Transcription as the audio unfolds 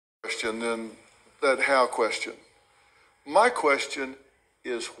question than that how question. My question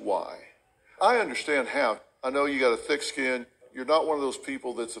is why. I understand how. I know you got a thick skin. You're not one of those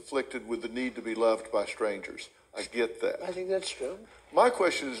people that's afflicted with the need to be loved by strangers. I get that. I think that's true. My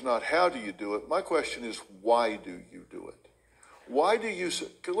question is not how do you do it. My question is why do you do it? Why do you,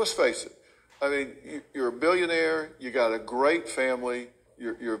 because let's face it. I mean, you're a billionaire. You got a great family.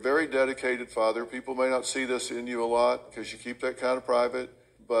 You're a very dedicated father. People may not see this in you a lot because you keep that kind of private.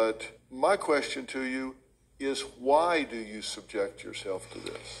 But my question to you is why do you subject yourself to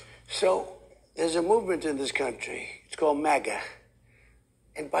this? So there's a movement in this country. It's called MAGA.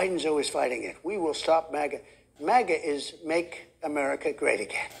 And Biden's always fighting it. We will stop MAGA. MAGA is Make America Great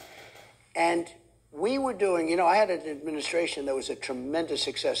Again. And we were doing, I had an administration that was a tremendous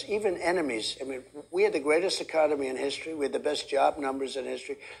success. Even enemies. I mean, we had the greatest economy in history. We had the best job numbers in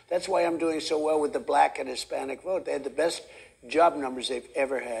history. That's why I'm doing so well with the black and Hispanic vote. They had the best job numbers they've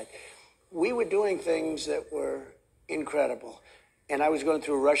ever had. We were doing things that were incredible. And I was going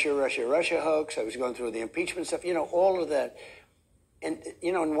through Russia hoax. I was going through the impeachment stuff, all of that. And,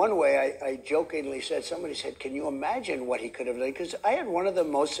 in one way, I jokingly said, somebody said, can you imagine what he could have done? Because I had one of the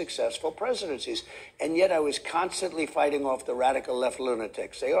most successful presidencies. And yet I was constantly fighting off the radical left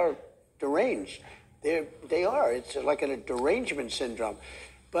lunatics. They are deranged. They are. It's like a derangement syndrome.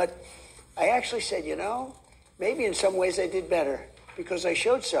 But I actually said, maybe in some ways I did better because I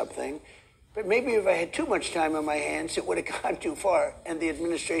showed something. But maybe if I had too much time on my hands, it would have gone too far. And the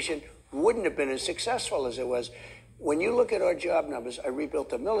administration wouldn't have been as successful as it was. When you look at our job numbers, I rebuilt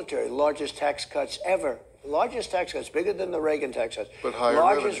the military, largest tax cuts ever. Largest tax cuts, bigger than the Reagan tax cuts. But higher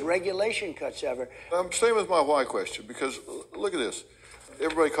largest revenue. Regulation cuts ever. I'm staying with my why question because look at this.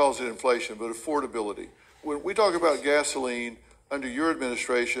 Everybody calls it inflation, but affordability. When we talk about gasoline, under your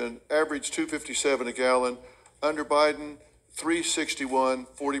administration, average $2.57 a gallon. Under Biden, $3.61,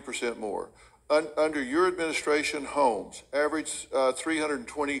 40% more. Under your administration, homes, average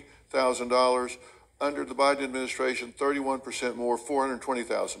 $320,000. Under the Biden administration, 31% more,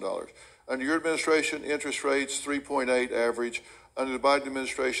 $420,000. Under your administration, interest rates, 3.8 average. Under the Biden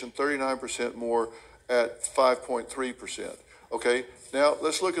administration, 39% more at 5.3%. Okay, now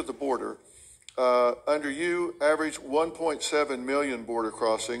let's look at the border. Under you, average 1.7 million border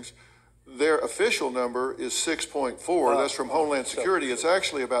crossings. Their official number is 6.4. That's from Homeland Security. It's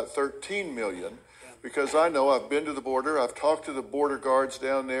actually about 13 million. Because I know I've been to the border. I've talked to the border guards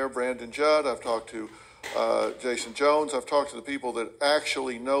down there, Brandon Judd. I've talked to Jason Jones. I've talked to the people that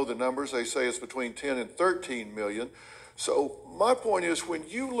actually know the numbers. They say it's between 10 and 13 million. So my point is when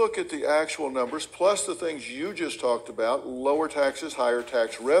you look at the actual numbers, plus the things you just talked about, lower taxes, higher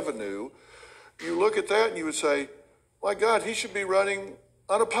tax revenue, you look at that and you would say, my God, he should be running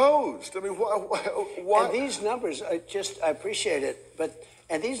unopposed. I mean, why? And these numbers, I appreciate it,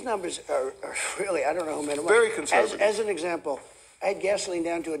 and these numbers are really, I don't know who made them up. Very conservative. As an example, I had gasoline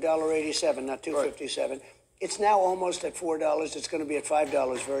down to $1.87, not $2.57. Right. It's now almost at $4. It's going to be at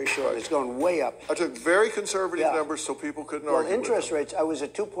 $5 very short. Right. It's going way up. I took very conservative numbers so people couldn't argue. Well, interest rates, I was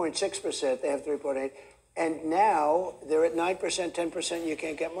at 2.6%. They have 3.8. And now they're at 9%, 10%. You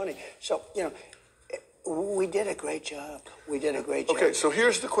can't get money. So, we did a great job. Okay, so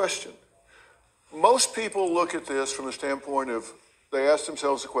here's the question. Most people look at this from the standpoint of, they ask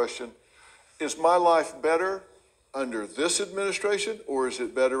themselves the question, is my life better under this administration or is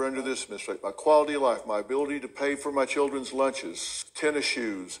it better under this administration? My quality of life, my ability to pay for my children's lunches, tennis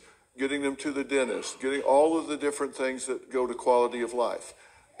shoes, getting them to the dentist, getting all of the different things that go to quality of life.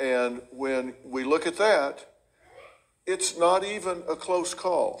 And when we look at that, it's not even a close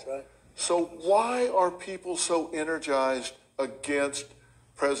call. That's right. So why are people so energized against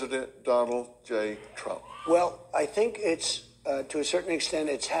President Donald J. Trump? Well, I think it's, to a certain extent,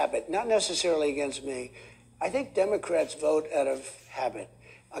 it's habit. Not necessarily against me. I think Democrats vote out of habit.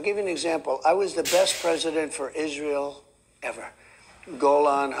 I'll give you an example. I was the best president for Israel ever.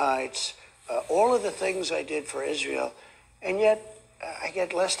 Golan Heights, all of the things I did for Israel, and yet I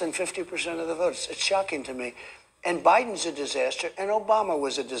get less than 50% of the votes. It's shocking to me. And Biden's a disaster, and Obama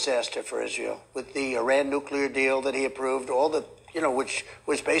was a disaster for Israel with the Iran nuclear deal that he approved, all the, which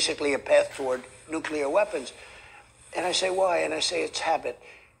was basically a path toward nuclear weapons. And I say, why? And I say, it's habit.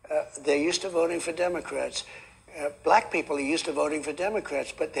 They're used to voting for Democrats. Black people are used to voting for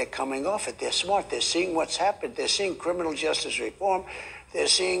Democrats, but they're coming off it. They're smart. They're seeing what's happened. They're seeing criminal justice reform. They're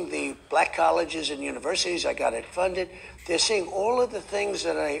seeing the black colleges and universities. I got it funded. They're seeing all of the things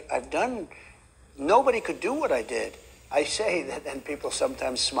that I've done. Nobody could do what I did. I say that, and people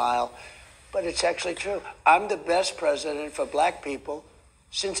sometimes smile, but it's actually true. I'm the best president for black people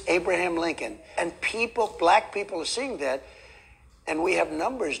since Abraham Lincoln. And black people are seeing that. And we have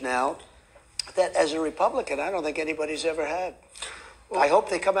numbers now that, as a Republican, I don't think anybody's ever had. I hope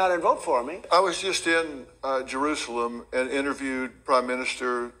they come out and vote for me. I was just in Jerusalem and interviewed Prime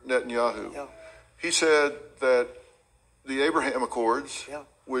Minister Netanyahu. Yeah. He said that the Abraham Accords, Yeah.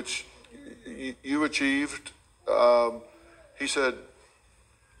 which you achieved, he said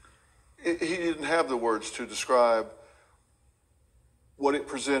he didn't have the words to describe what it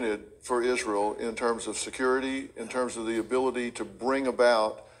presented for Israel in terms of security, in terms of the ability to bring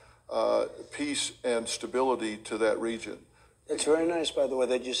about peace and stability to that region. It's very nice, by the way,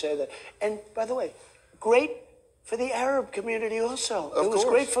 that you say that. And, by the way, great for the Arab community also. It was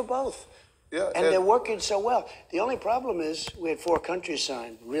great for both. Yeah, and they're working so well. The only problem is we had 4 countries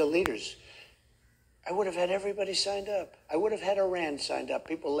signed, real leaders. I would have had everybody signed up. I would have had Iran signed up.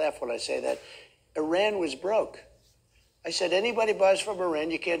 People laugh when I say that. Iran was broke. I said, anybody buys from Iran,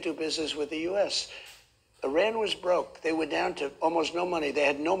 you can't do business with the U.S. Iran was broke. They were down to almost no money. They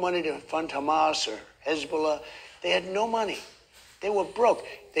had no money to fund Hamas or Hezbollah. They had no money. They were broke.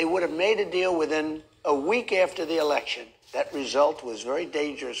 They would have made a deal within a week after the election. That result was very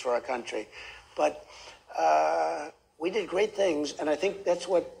dangerous for our country. But we did great things, and I think that's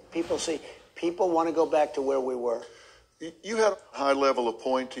what people see. People want to go back to where we were. You had high-level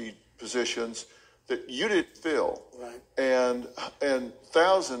appointee positions that you didn't fill, right, and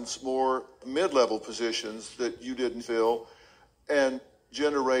thousands more mid-level positions that you didn't fill, and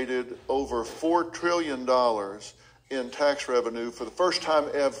generated over $4 trillion in tax revenue for the first time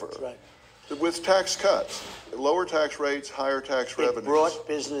ever. That's right. With tax cuts, lower tax rates, higher tax revenues. It brought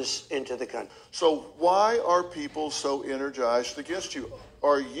business into the country. So why are people so energized against you?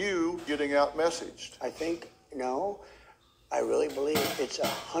 Are you getting out messaged? I think, no, I really believe it's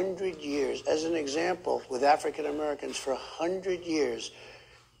 100 years. As an example, with African Americans, for 100 years,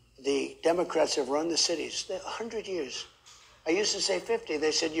 the Democrats have run the cities. 100 years. I used to say 50.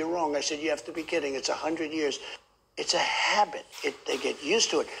 They said, you're wrong. I said, you have to be kidding. It's 100 years. It's a habit. They get used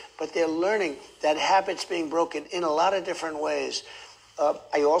to it. But they're learning that habit's being broken in a lot of different ways.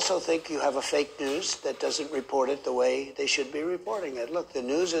 I also think you have a fake news that doesn't report it the way they should be reporting it. Look, the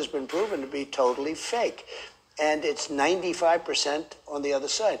news has been proven to be totally fake. And it's 95% on the other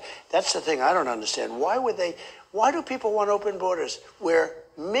side. That's the thing I don't understand. Why do people want open borders where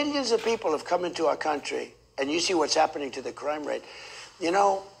millions of people have come into our country, and you see what's happening to the crime rate? You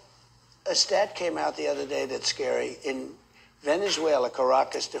know, a stat came out the other day that's scary. In Venezuela,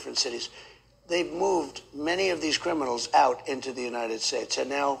 Caracas, different cities, they've moved many of these criminals out into the United States and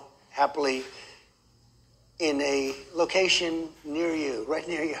now happily in a location near you, right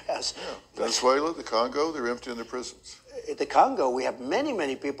near your house. Yeah. Venezuela, the Congo, they're emptying their prisons. The Congo, we have many,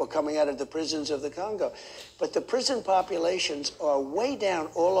 many people coming out of the prisons of the Congo. But the prison populations are way down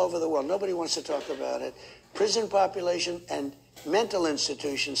all over the world. Nobody wants to talk about it. Prison population and mental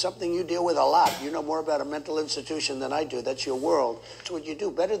institutions, something you deal with a lot. You know more about a mental institution than I do. That's your world. It's what you do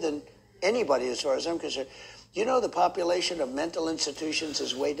better than anybody as far as I'm concerned. You know the population of mental institutions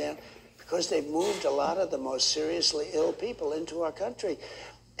is way down because they've moved a lot of the most seriously ill people into our country.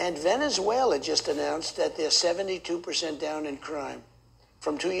 And Venezuela just announced that they're 72% down in crime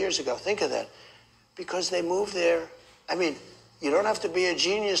from 2 years ago. Think of that. Because they moved their, I mean, you don't have to be a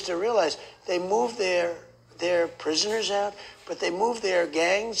genius to realize they moved their prisoners out, but they moved their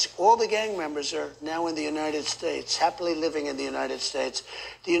gangs. All the gang members are now in the United States, happily living in the United States.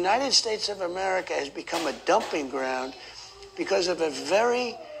 The United States of America has become a dumping ground because of a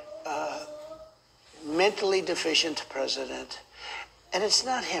very mentally deficient president. And it's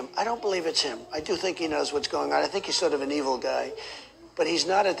not him. I don't believe it's him. I do think he knows what's going on. I think he's sort of an evil guy. But he's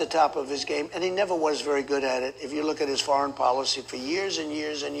not at the top of his game, and he never was very good at it. If you look at his foreign policy for years and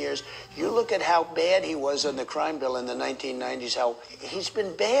years and years, you look at how bad he was on the crime bill in the 1990s, how he's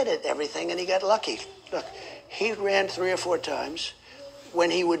been bad at everything, and he got lucky. Look, he ran 3 or 4 times when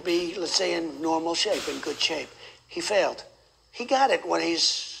he would be, let's say, in normal shape, in good shape. He failed. He got it when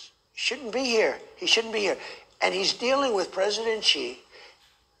shouldn't be here. He shouldn't be here. And he's dealing with President Xi,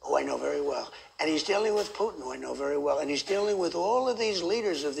 who I know very well. And he's dealing with Putin, who I know very well. And he's dealing with all of these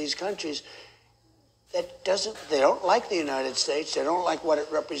leaders of these countries that they don't like the United States. They don't like what it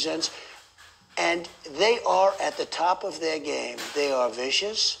represents. And they are at the top of their game. They are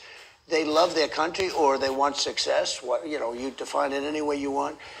vicious. They love their country, or they want success. You define it any way you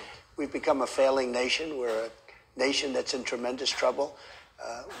want. We've become a failing nation. We're a nation that's in tremendous trouble.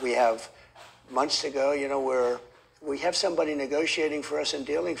 We have months ago, we have somebody negotiating for us and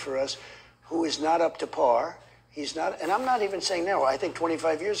dealing for us who is not up to par. He's not, and I'm not even saying now, I think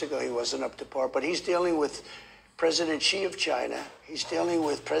 25 years ago he wasn't up to par, but he's dealing with President Xi of China. He's dealing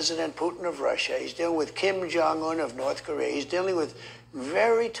with President Putin of Russia. He's dealing with Kim Jong-un of North Korea. He's dealing with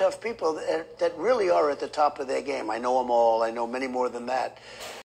very tough people that really are at the top of their game. I know them all. I know many more than that.